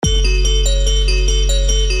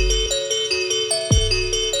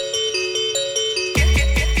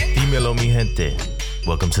gente.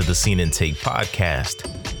 Welcome to the Scene and Take podcast,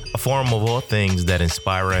 a forum of all things that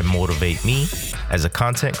inspire and motivate me as a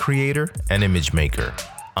content creator and image maker.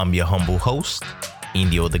 I'm your humble host,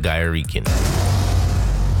 Indio The GuyaRican.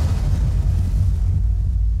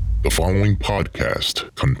 The following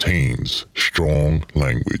podcast contains strong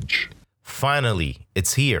language. Finally,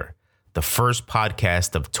 it's here, the first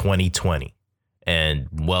podcast of 2020. And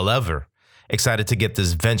well, ever. Excited to get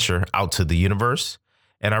this venture out to the universe.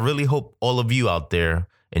 And I really hope all of you out there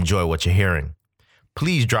enjoy what you're hearing.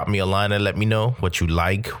 Please drop me a line and let me know what you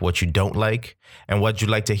like, what you don't like, and what you'd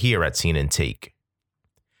like to hear at Scene and Take.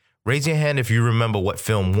 Raise your hand if you remember what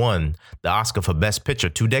film won the Oscar for Best Picture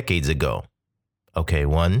 2 decades ago. Okay,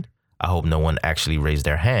 1, I hope no one actually raised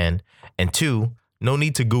their hand. And 2, no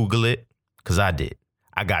need to Google it, because I did.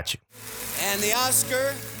 I got you. And the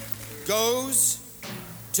Oscar goes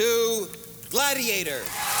to Gladiator.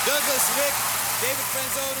 Douglas Wick, David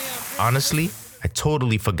Franzoni. Honestly, I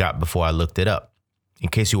totally forgot before I looked it up. In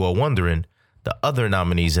case you were wondering, the other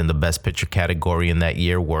nominees in the Best Picture category in that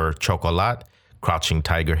year were Chocolat, Crouching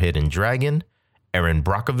Tiger, Hidden Dragon, Erin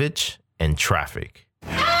Brockovich, and Traffic.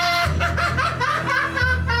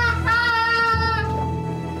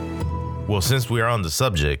 Well, since we are on the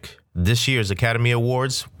subject, this year's Academy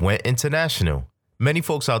Awards went international. Many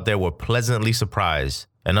folks out there were pleasantly surprised,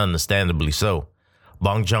 and understandably so.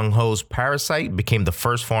 Bong Joon-ho's Parasite became the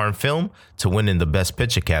first foreign film to win in the Best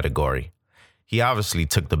Picture category. He obviously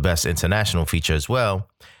took the Best International Feature as well,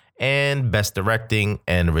 and Best Directing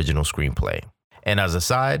and Original Screenplay. And as a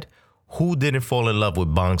side, who didn't fall in love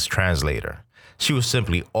with Bong's translator? She was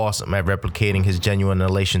simply awesome at replicating his genuine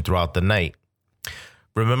elation throughout the night.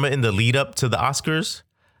 Remember in the lead up to the Oscars?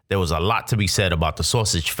 There was a lot to be said about the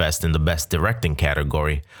Sausage Fest in the Best Directing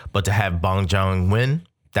category, but to have Bong Joon win,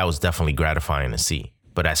 that was definitely gratifying to see.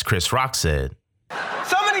 But as Chris Rock said,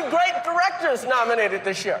 so many great directors nominated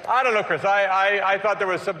this year. I don't know, Chris. I thought there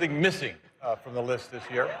was something missing from the list this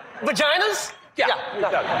year. Vaginas? Yeah.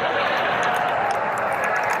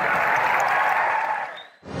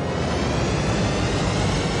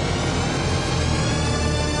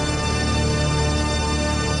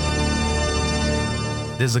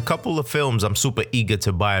 there's a couple of films I'm super eager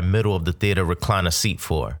to buy a middle of the theater recliner seat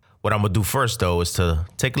for. What I'm going to do first, though, is to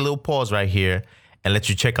take a little pause right here and let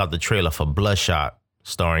you check out the trailer for Bloodshot,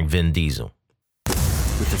 starring Vin Diesel.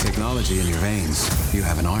 With the technology in your veins, you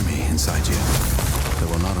have an army inside you that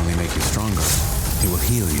will not only make you stronger, it will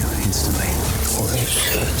heal you instantly. Holy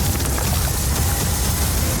shit.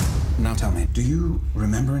 Now tell me, do you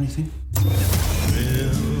remember anything?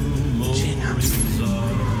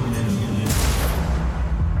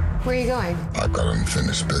 Where are you going? I've got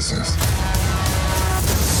unfinished business.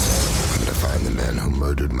 I'm gonna find the man who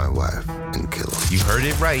murdered my wife and kill him. You heard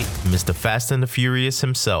it right, Mr. Fast and the Furious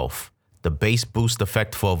himself. The bass boost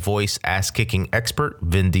effect for a voice ass-kicking expert,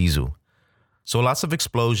 Vin Diesel. So lots of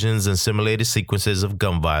explosions and simulated sequences of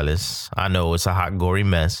gun violence. I know it's a hot, gory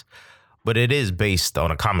mess, but it is based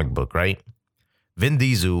on a comic book, right? Vin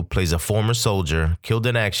Diesel plays a former soldier killed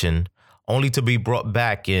in action, only to be brought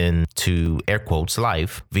back into, air quotes,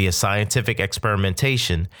 life via scientific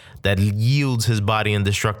experimentation that yields his body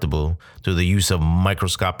indestructible through the use of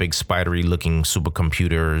microscopic, spidery-looking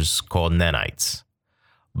supercomputers called nanites.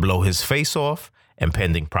 Blow his face off, and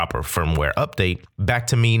pending proper firmware update, back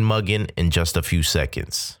to mean mugging in just a few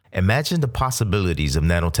seconds. Imagine the possibilities of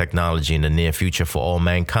nanotechnology in the near future for all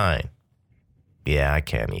mankind. Yeah, I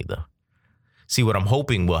can't either. See, what I'm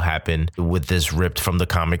hoping will happen with this ripped from the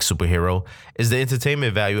comic superhero is the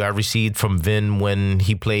entertainment value I received from Vin when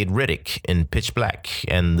he played Riddick in Pitch Black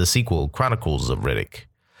and the sequel, Chronicles of Riddick.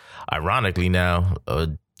 Ironically now,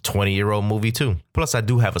 a 20-year-old movie too. Plus, I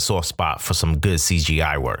do have a soft spot for some good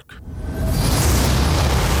CGI work.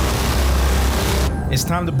 It's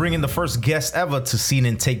time to bring in the first guest ever to Scene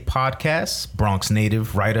and Take podcast, Bronx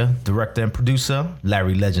native, writer, director, and producer,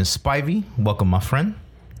 Larry Legend Spivey. Welcome, my friend.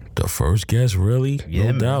 The first guest, really?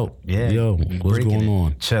 Yeah, no doubt. Yeah. Yo, what's going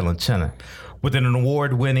on? Chilling. With an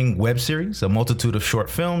award-winning web series, a multitude of short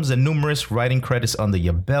films, and numerous writing credits under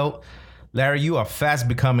your belt, Larry, you are fast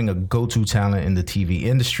becoming a go-to talent in the TV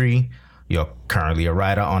industry. You're currently a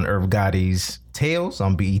writer on Irv Gotti's Tales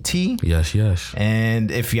on BET. Yes.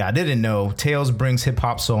 And if y'all didn't know, Tales brings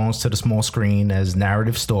hip-hop songs to the small screen as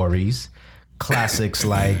narrative stories. Classics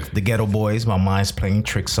like The Ghetto Boys, My Mind's Playing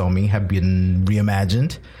Tricks on Me have been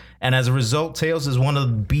reimagined. And as a result, Tales is one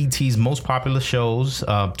of BET's most popular shows,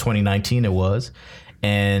 2019 it was.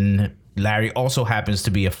 And Larry also happens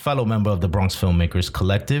to be a fellow member of the Bronx Filmmakers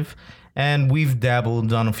Collective. And we've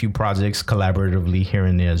dabbled on a few projects collaboratively here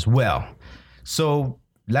and there as well. So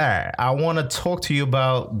Larry, I want to talk to you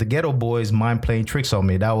about the Ghetto Boys Mind Playing Tricks on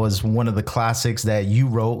Me. That was one of the classics that you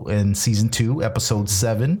wrote in season 2, episode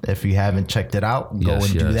 7. If you haven't checked it out, go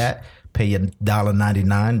and do that. Pay your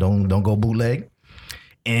 $1.99. Don't go bootleg.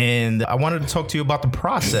 And I wanted to talk to you about the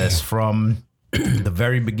process from the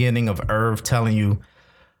very beginning of Irv telling you,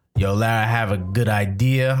 yo, Larry, I have a good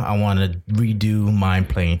idea. I want to redo Mind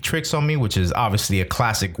Playing Tricks on Me, which is obviously a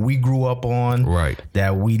classic we grew up on. Right.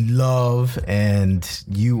 That we love. And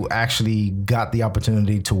you actually got the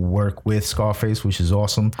opportunity to work with Scarface, which is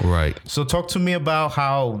awesome. Right. So talk to me about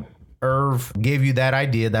how Irv gave you that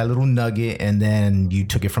idea, that little nugget, and then you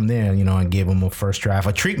took it from there, and gave him a first draft,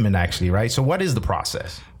 a treatment actually, right? So what is the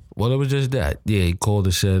process? Well, it was just that. Yeah, he called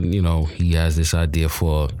and said, he has this idea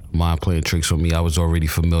for Mind Playing Tricks on Me. I was already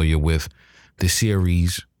familiar with the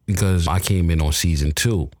series because I came in on season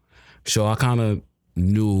 2. So I kind of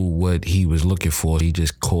knew what he was looking for. He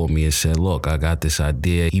just called me and said, look, I got this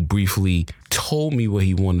idea. He briefly told me what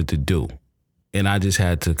he wanted to do. And I just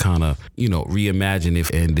had to kind of, reimagine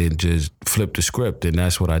it and then just flip the script. And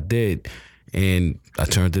that's what I did. And I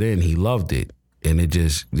turned it in. He loved it. And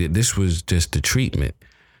this was just the treatment.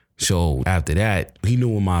 So after that, he knew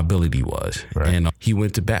what my ability was. Right. And he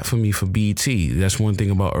went to bat for me for BET. That's one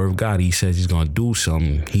thing about Irv Gotti. He says he's going to do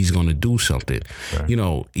something. He's going to do something.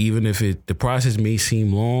 Right. Even if the process may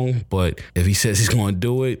seem long, but if he says he's going to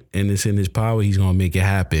do it and it's in his power, he's going to make it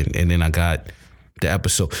happen. And then I got the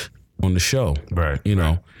episode on the show. Right.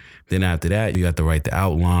 Right. Then after that, you have to write the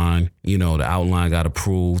outline. The outline got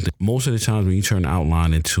approved. Most of the times when you turn the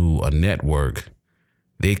outline into a network,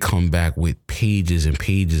 they come back with pages and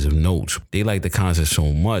pages of notes. They like the concept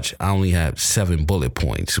so much. I only have 7 bullet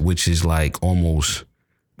points, which is like almost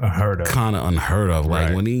kind of unheard of.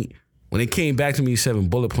 Like when they came back to me 7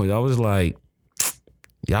 bullet points, I was like,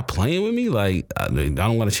 y'all playing with me? Like I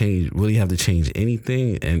don't want to really have to change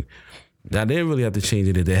anything. And I didn't really have to change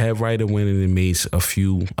it. The head writer went in and made a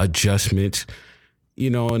few adjustments.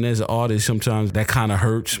 And as an artist, sometimes that kind of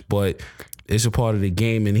hurts, but it's a part of the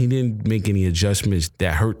game, and he didn't make any adjustments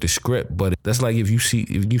that hurt the script. But that's like if you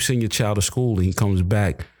send your child to school and he comes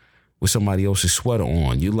back with somebody else's sweater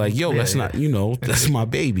on, you're like, yo, that's not, that's my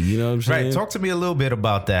baby. You know what I'm saying? Right. Talk to me a little bit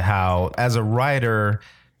about that. How, as a writer,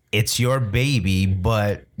 it's your baby,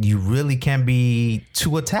 but you really can't be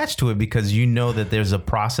too attached to it because you know that there's a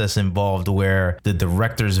process involved where the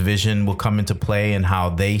director's vision will come into play and how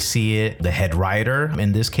they see it, the head writer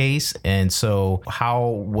in this case. And so how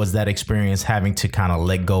was that experience having to kind of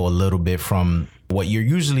let go a little bit from what you're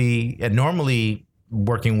usually and normally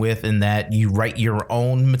working with, in that you write your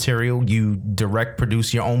own material, you direct,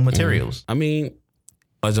 produce your own materials? I mean,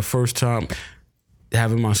 as a first time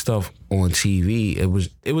having my stuff on TV, it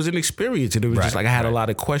was an experience, and it was just like I had a lot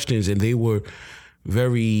of questions, and they were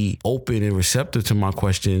very open and receptive to my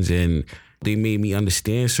questions, and they made me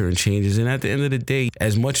understand certain changes. And at the end of the day,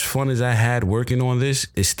 as much fun as I had working on this,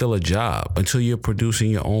 it's still a job. Until you're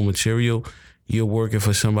producing your own material, you're working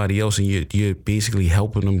for somebody else, and you're basically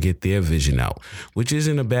helping them get their vision out, which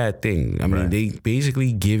isn't a bad thing. I mean, they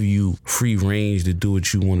basically give you free range to do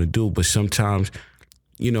what you want to do, but sometimes,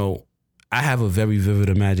 I have a very vivid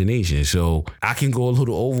imagination, so I can go a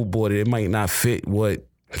little overboard. It might not fit what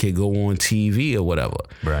can go on TV or whatever.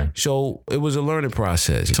 Right. So it was a learning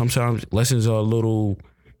process. Sometimes lessons are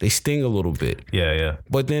they sting a little bit. Yeah.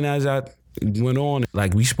 But then as I went on,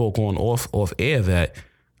 like we spoke on off air, that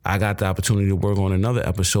I got the opportunity to work on another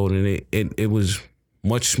episode, and it was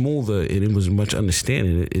much smoother, and it was much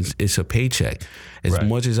understanding. It's a paycheck. As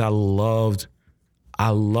much as I loved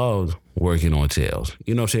working on Tales.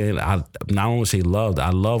 You know what I'm saying? I not only say loved, I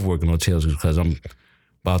love working on Tales because I'm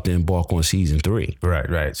about to embark on season 3.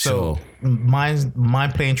 Right. So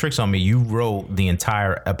Mind Playing Tricks on Me, you wrote the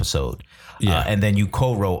entire episode. Yeah. And then you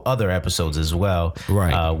co-wrote other episodes as well,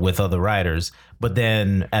 with other writers. But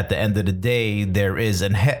then at the end of the day, there is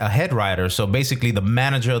a head writer. So basically the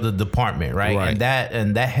manager of the department, right?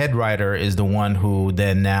 And that head writer is the one who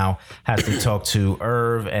then now has to talk to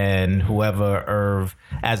Irv, and whoever Irv,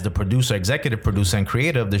 as the producer, executive producer and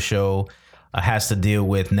creator of the show, has to deal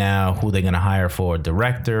with now who they're going to hire for a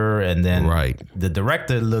director. And then the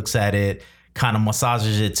director looks at it, kind of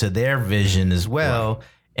massages it to their vision as well. Right.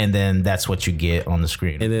 And then that's what you get on the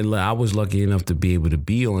screen. And then I was lucky enough to be able to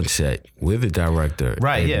be on set with the director.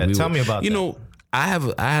 Right. And tell me about that. I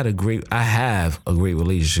have a great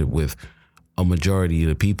relationship with a majority of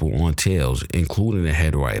the people on Tales, including the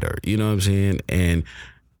head writer. You know what I'm saying? And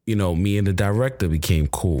me and the director became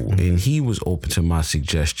cool, and he was open to my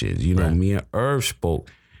suggestions. Me and Irv spoke.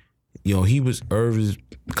 Irv is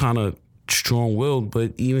kind of strong-willed,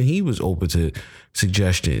 but even he was open to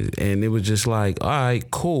suggestions. And it was just like, all right,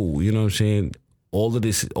 cool. You know what I'm saying?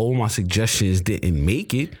 All my suggestions didn't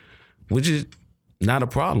make it, which is not a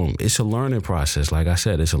problem. It's a learning process. Like I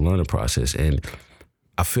said, it's a learning process. And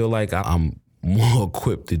I feel like I'm more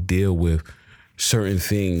equipped to deal with certain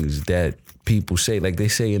things that people say. Like they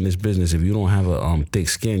say in this business, if you don't have a thick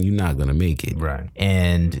skin, you're not gonna make it. Right.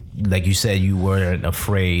 And like you said, you weren't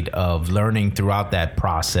afraid of learning throughout that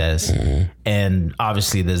process. Mm-hmm. And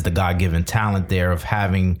obviously there's the God-given talent there of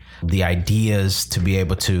having the ideas to be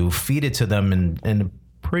able to feed it to them in a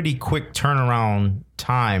pretty quick turnaround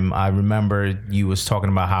time. I remember you was talking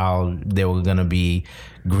about how they were gonna be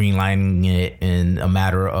greenlining it in a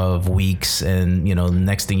matter of weeks, and the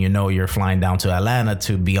next thing you know, you're flying down to Atlanta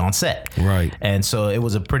to be on set. Right. And so it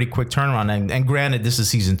was a pretty quick turnaround. And granted, this is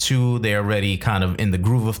season 2. They're already kind of in the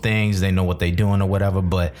groove of things. They know what they're doing or whatever.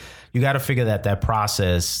 But you got to figure that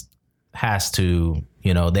process has to,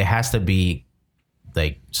 there has to be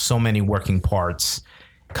like so many working parts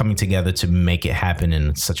coming together to make it happen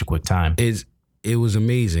in such a quick time. It was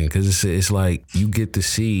amazing because it's like you get to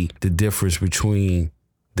see the difference between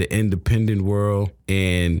the independent world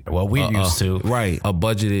and what we used to. Right. A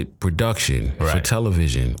budgeted production for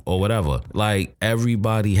television or whatever. Like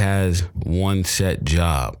everybody has one set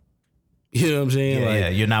job. You know what I'm saying? Yeah,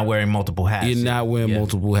 you're not wearing multiple hats. You're not wearing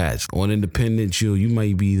multiple hats. On independent, you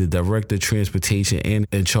might be the director of transportation and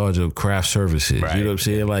in charge of craft services. Right. You know what I'm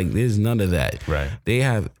saying? Like there's none of that. Right. They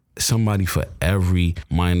have somebody for every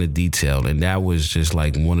minor detail. And that was just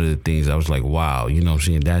like one of the things I was like, wow, you know what I'm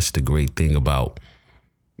saying? That's the great thing about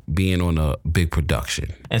being on a big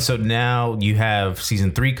production. And so now you have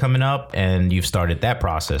season 3 coming up and you've started that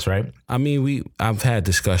process, right? I mean, I've had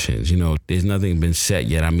discussions, there's nothing been set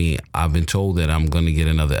yet. I mean, I've been told that I'm going to get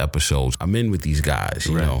another episode. I'm in with these guys,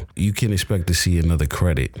 you know. You can expect to see another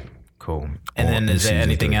credit. Cool. And then is there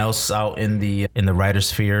anything else out in the writer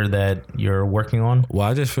sphere that you're working on? Well,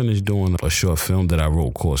 I just finished doing a short film that I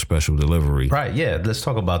wrote called Special Delivery. Right. Yeah. Let's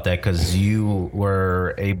talk about that because you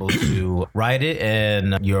were able to write it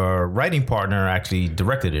and your writing partner actually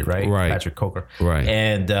directed it, right? Right. Patrick Coker. Right.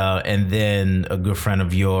 And then a good friend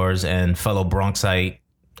of yours and fellow Bronxite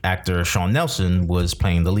actor Sean Nelson was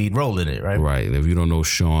playing the lead role in it, right? Right. If you don't know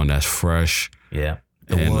Sean, that's Fresh. Yeah.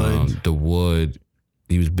 The Wood.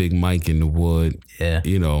 He was Big Mike in The Wood. Yeah.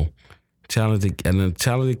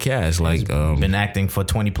 Talented cast. Like been acting for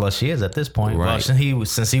 20 plus years at this point. Right. Well,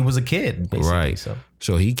 since he was a kid, basically. Right.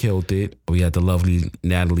 So he killed it. We had the lovely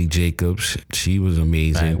Natalie Jacobs. She was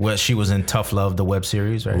amazing. Right. Well, she was in Tough Love, the web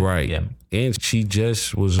series, right? Right. Yeah. And she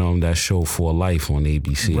just was on that show For Life on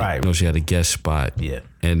ABC. Right. She had a guest spot. Yeah.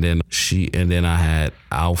 And then I had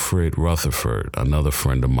Alfred Rutherford, another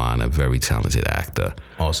friend of mine, a very talented actor.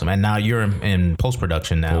 Awesome. And now you're in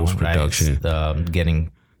post-production now. Post-production. Right?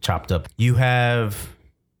 Getting chopped up. You have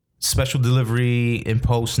Special Delivery in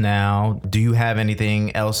post now. Do you have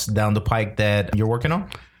anything else down the pike that you're working on?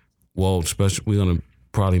 Well, we're going to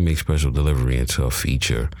probably make Special Delivery into a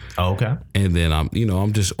feature. Oh, okay. And then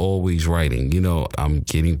I'm just always writing. I'm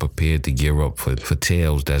getting prepared to gear up for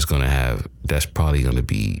tales that's probably going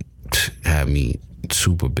to have me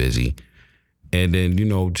super busy. And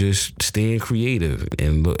then, just staying creative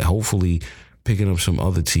and hopefully picking up some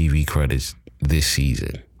other TV credits this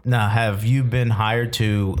season. Now, have you been hired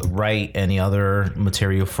to write any other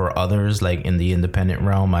material for others, like in the independent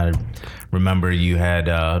realm? I remember you had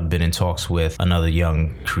been in talks with another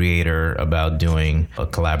young creator about doing a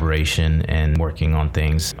collaboration and working on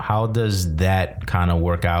things. How does that kind of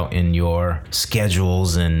work out in your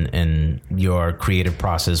schedules and your creative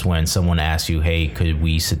process when someone asks you, hey, could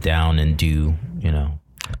we sit down and do,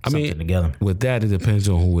 something together? With that, it depends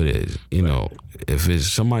on who it is. If it's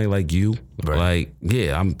somebody like you, like,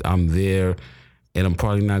 yeah, I'm there and I'm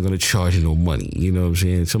probably not going to charge you no money. You know what I'm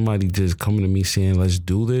saying? Somebody just coming to me saying, let's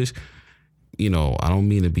do this. I don't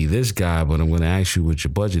mean to be this guy, but I'm going to ask you what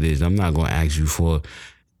your budget is. I'm not going to ask you for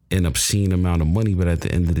an obscene amount of money, but at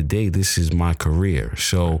the end of the day, this is my career.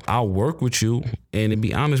 So I'll work with you. And to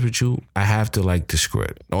be honest with you, I have to like the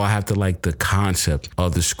script, or I have to like the concept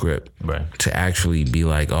of the script to actually be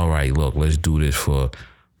like, all right, look, let's do this for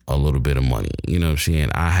a little bit of money. You know what I'm saying?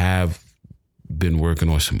 I have been working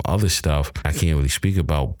on some other stuff I can't really speak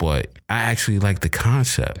about, but I actually like the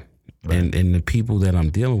concept. And the people that I'm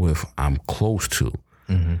dealing with, I'm close to.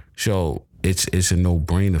 Mm-hmm. So it's a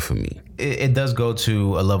no-brainer for me. It does go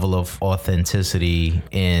to a level of authenticity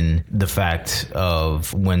in the fact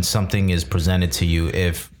of when something is presented to you,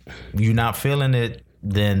 if you're not feeling it,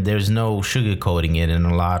 then there's no sugarcoating it. And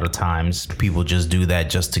a lot of times people just do that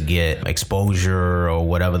just to get exposure or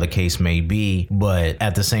whatever the case may be. But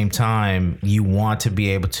at the same time, you want to be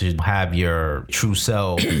able to have your true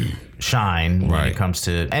self shine when it comes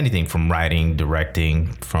to anything from writing, directing,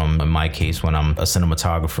 from, in my case, when I'm a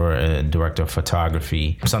cinematographer, a director of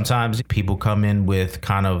photography. Sometimes people come in with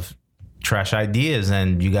kind of trash ideas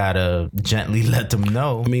and you gotta gently let them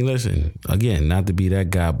know. I mean, listen, again, not to be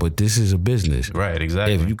that guy, but this is a business. Right,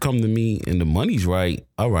 exactly. If you come to me and the money's right,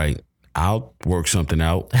 all right, I'll work something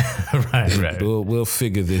out. right. We'll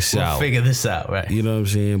figure this out. We'll figure this out, right. You know what I'm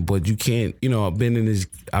saying? But you can't, I've been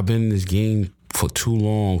in this game for too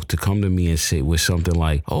long to come to me and say with something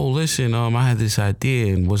like, oh, listen, I had this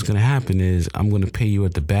idea and what's going to happen is I'm going to pay you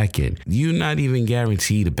at the back end. You're not even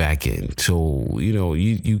guaranteed the back end. So,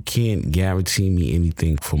 you can't guarantee me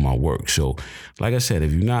anything for my work. So, like I said,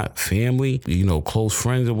 if you're not family, close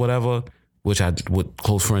friends or whatever, with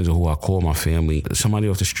close friends or who I call my family, somebody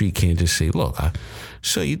off the street can't just say, look,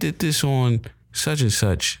 so you did this on such and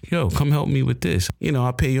such, come help me with this.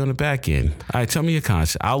 I'll pay you on the back end. All right, tell me your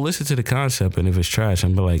concept. I'll listen to the concept, and if it's trash,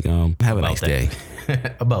 I'm like, have a nice day.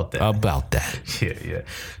 About that. Yeah.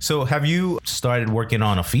 So have you started working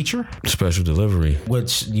on a feature? Special Delivery.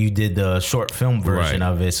 Which you did the short film version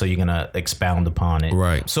of it, so you're going to expound upon it.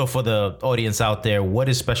 Right. So for the audience out there, what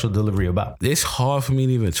is Special Delivery about? It's hard for me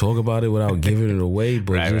to even talk about it without giving it away,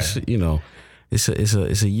 but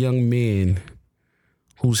it's a young man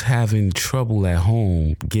who's having trouble at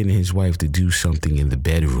home getting his wife to do something in the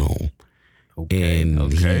bedroom.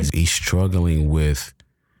 And he's struggling with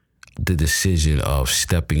the decision of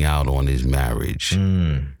stepping out on his marriage.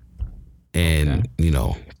 And,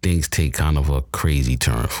 things take kind of a crazy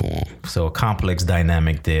turn for him. So a complex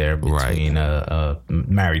dynamic there between a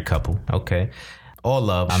married couple. Okay. All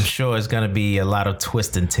love. I'm sure it's going to be a lot of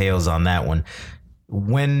twists and tales on that one.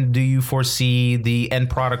 When do you foresee the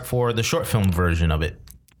end product for the short film version of it?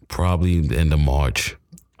 Probably the end of March.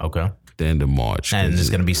 Okay. The end of March. And it's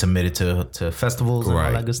going to be submitted to festivals and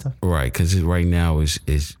all that good stuff? Right, because right now is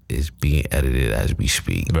being edited as we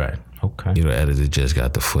speak. Right, okay. The editor just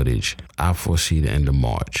got the footage. I foresee the end of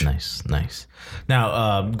March. Nice.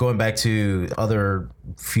 Now, going back to other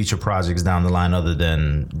future projects down the line other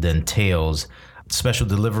than Tales, Special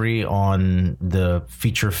Delivery on the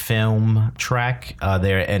feature film track, are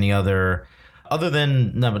there any other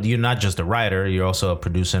than, no, but you're not just a writer, you're also a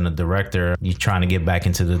producer and a director. You're trying to get back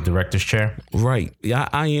into the director's chair? Right. Yeah,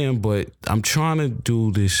 I am, but I'm trying to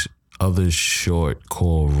do this other short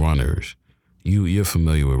called Runners. You're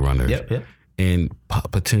familiar with Runners. Yep. And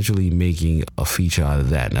potentially making a feature out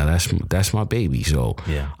of that. Now, that's my baby. So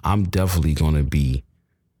I'm definitely going to be,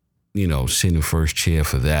 sitting first chair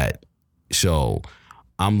for that. So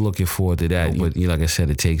I'm looking forward to that, but like I said,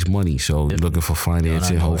 it takes money. So looking for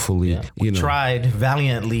financing, hopefully. We tried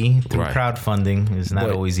valiantly through crowdfunding. It's not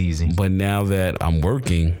always easy. But now that I'm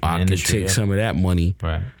working, I can take some of that money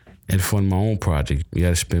and fund my own project. You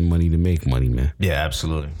got to spend money to make money, man. Yeah,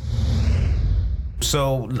 absolutely.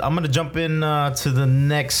 So I'm going to jump in to the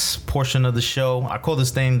next portion of the show. I call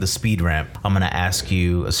this thing the speed ramp. I'm going to ask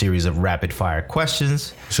you a series of rapid fire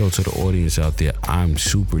questions. So to the audience out there, I'm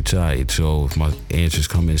super tired. So if my answers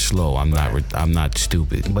come in slow, I'm not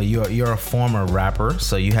stupid. But you're a former rapper,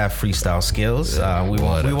 so you have freestyle skills. We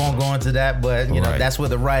won't go into that, but that's where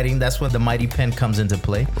the writing, that's where the mighty pen comes into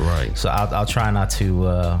play. Right. So I'll try not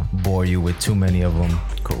to bore you with too many of them.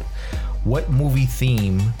 Cool. What movie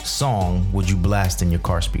theme song would you blast in your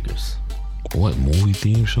car speakers? What movie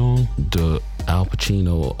theme song? The Al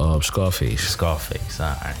Pacino Scarface. Scarface.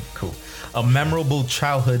 All right, cool. A memorable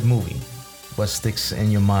childhood movie. What sticks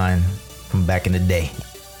in your mind from back in the day?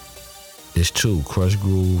 It's two, Crush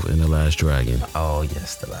Groove and The Last Dragon. Oh,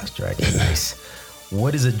 yes, The Last Dragon. Nice.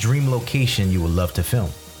 What is a dream location you would love to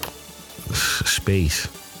film? Space.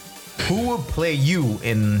 Who would play you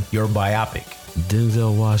in your biopic?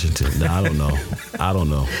 Denzel Washington. No, I don't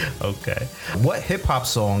know. Okay. What hip hop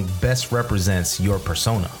song best represents your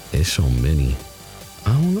persona? There's so many.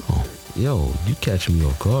 I don't know. Yo, you catching me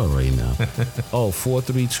off guard right now. 4,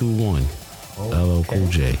 3, 2, 1. LL Cool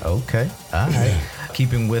J. Okay. All right.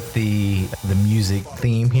 Keeping with the music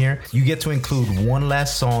theme here, you get to include one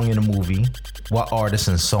last song in a movie. What artist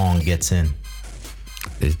and song gets in?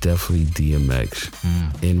 It's definitely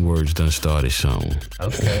DMX. N-Words done started something.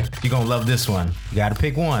 Okay. You're going to love this one. You got to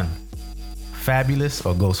pick one. Fabulous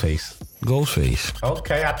or Ghostface? Ghostface.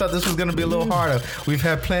 Okay, I thought this was gonna be a little harder. We've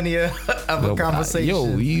had plenty of other conversations. Yo,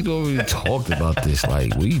 we already talked about this.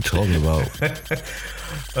 Like, what are you talking about?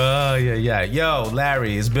 Yeah. Yo,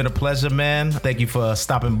 Larry, it's been a pleasure, man. Thank you for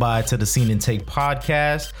stopping by to the Scene and Take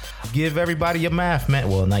podcast. Give everybody your math, man.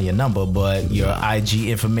 Well, not your number, but your IG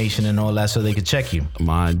information and all that so they can check you.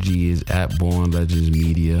 My IG is at Born Legends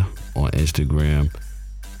Media on Instagram.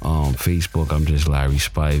 Facebook, I'm just Larry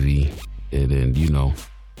Spivey. And then, you know,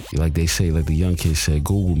 like they say, like the young kids say,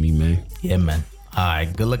 Google me, man. Yeah, man. All right,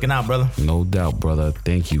 good looking out, brother. No doubt, brother.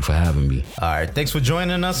 Thank you for having me. All right, thanks for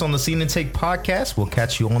joining us on the Scene and Take podcast. We'll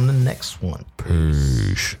catch you on the next one.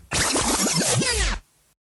 Peace.